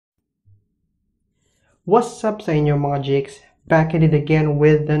What's up sa inyo mga Jakes? Back at it again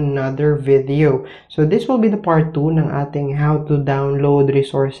with another video. So this will be the part 2 ng ating how to download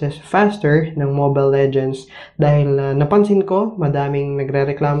resources faster ng Mobile Legends dahil napansin ko madaming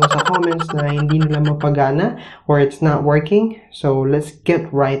nagrereklamo sa comments na hindi nila mapagana or it's not working. So let's get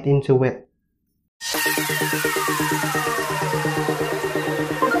right into it.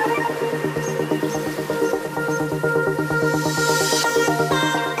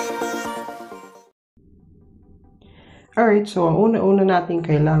 Alright, so ang una-una natin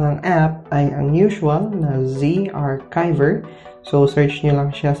kailangang app ay ang usual na Z Archiver. So search nyo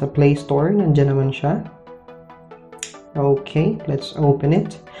lang siya sa Play Store, nandiyan naman siya. Okay, let's open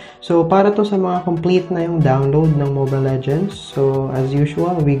it. So para to sa mga complete na yung download ng Mobile Legends. So as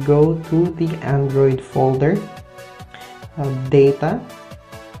usual, we go to the Android folder, data.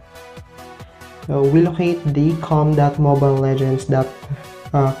 So we locate the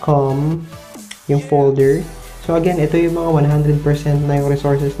com.mobilelegends.com yung folder. So again, ito yung mga 100% na yung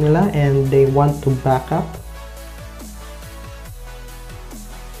resources nila and they want to back up.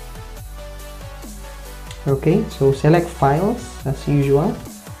 Okay, so select files as usual.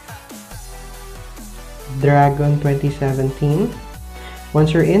 Dragon 2017. Once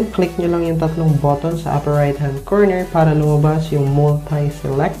you're in, click nyo lang yung tatlong button sa upper right hand corner para lumabas yung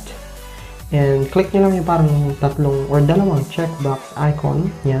multi-select. And click nyo lang yung parang tatlong or dalawang checkbox icon.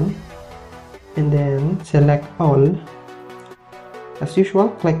 Yan. And then select all. As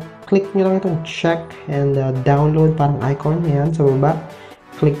usual, click nyo lang itong check and download parang icon. Yan, sa baba.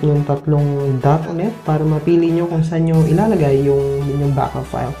 Click nyo yung tatlong dot ulit para mapili nyo kung saan nyo ilalagay yung inyong backup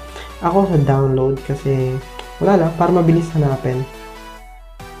file. Ako sa download kasi wala lang, para mabilis hanapin.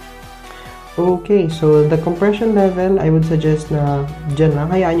 Okay, so the compression level, I would suggest na dyan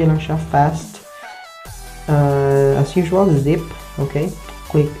lang, hayaan nyo lang siya fast. As usual, zip. Okay,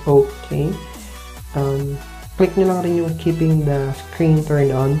 click OK. Click nyo lang rin yung keeping the screen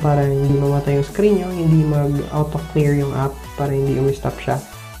turned on para hindi mamatay yung screen nyo, hindi mag-auto-clear yung app para hindi umi-stop siya.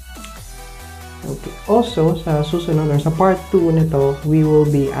 Okay. Also, sa susunod or sa part 2 nito, we will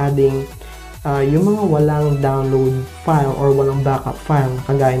be adding yung mga walang download file or walang backup file na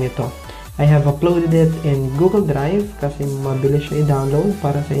kagaya nito. I have uploaded it in Google Drive kasi mabilis siya i-download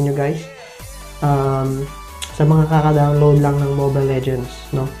para sa inyo guys. Sa mga kaka-download lang ng Mobile Legends,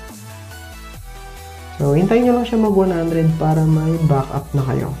 no? So, hintayin nyo lang siya mag 100 para may backup na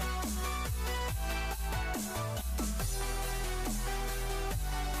kayo.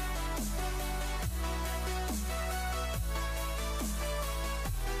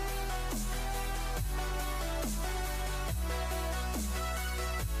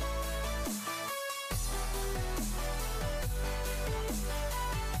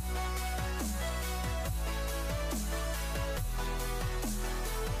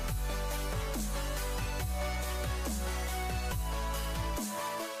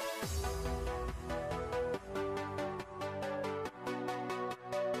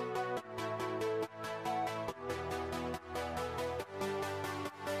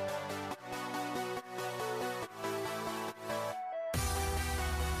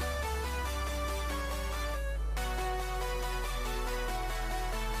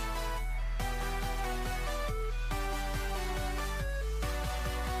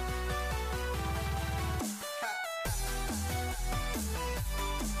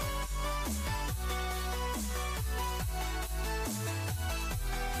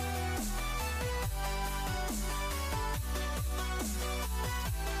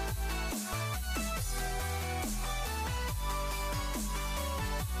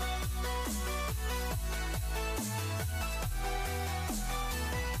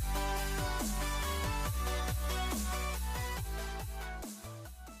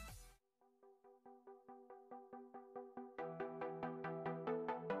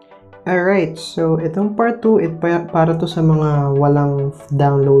 Alright, so itong part 2, para to sa mga walang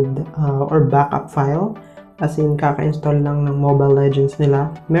download or backup file. As in, kaka-install lang ng Mobile Legends nila.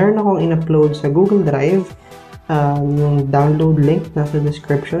 Meron akong in-upload sa Google Drive. Yung download link nasa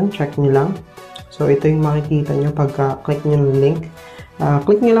description, check nyo lang. So ito yung makikita nyo pagka-click nyo ng link.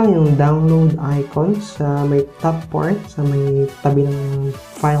 Click nyo lang yung download icon sa may top part, sa may tabi ng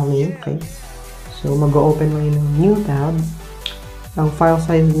file name. Okay? So mag-open lang yun ng new tab. Ang file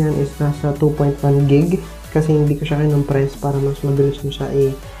size niyan is nasa 2.1 gig kasi hindi ko siya kinumpress para mas mabilis mo siya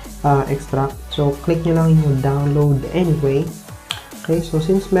i-extract. So, click nyo lang yung download anyway. Okay, so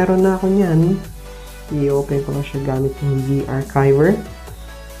since meron na ako niyan, i-open ko na siya gamit yung Z-Archiver.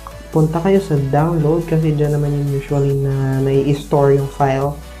 Punta kayo sa download kasi dyan naman yung usually na nai-store yung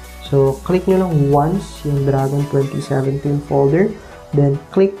file. So, click nyo lang once yung Dragon 2017 folder. Then,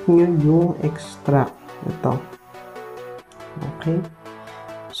 click nyo yung extract. Ito. Okay.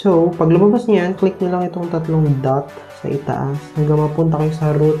 So, pag lumabas niyan, click nyo lang itong tatlong dot sa itaas hanggang mapunta kayo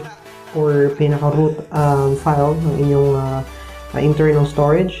sa root or pinaka-root file ng inyong internal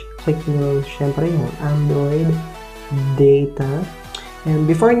storage. Click nyo syempre yung Android data. And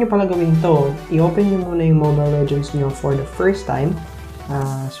before nyo pala gawin to, i-open nyo muna yung Mobile Legends nyo for the first time.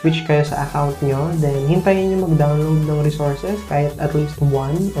 Switch kayo sa account nyo. Then, hintayin nyo mag-download ng resources kahit at least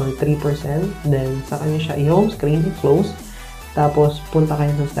 1 or 3%. Then, saka nyo siya i-home screen, i-close. Tapos, punta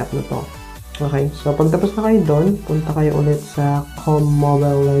kayo sa step na to. Okay? So, pagtapos na kayo doon, punta kayo ulit sa Com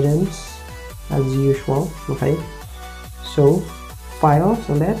Mobile Legends as usual. Okay? So, Files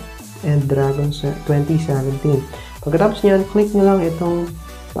ulit and Dragon 2017. Pagkatapos nyan, click nyo lang itong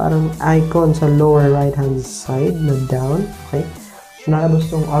parang icon sa lower right hand side na down. Okay? Nalabas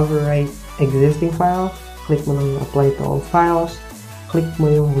itong overwrite existing file. Click mo lang yung apply to all files. Click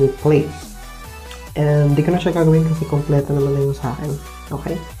mo yung replace. And di ko na siya gagawin kasi kompleto naman na yung sa akin.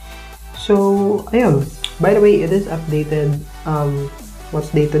 Okay? So, ayun. By the way, it is updated.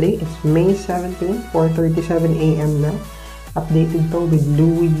 What's day today? It's May 17, 4:37 AM na. Updated to with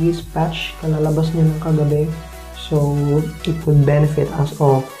Louis patch. Kalalabas niya ng kagabi. So, it would benefit us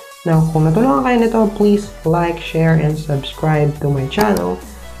all. Now, kung natulungan kayo nito, please like, share, and subscribe to my channel.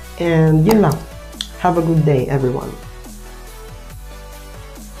 And yun lang. Have a good day, everyone.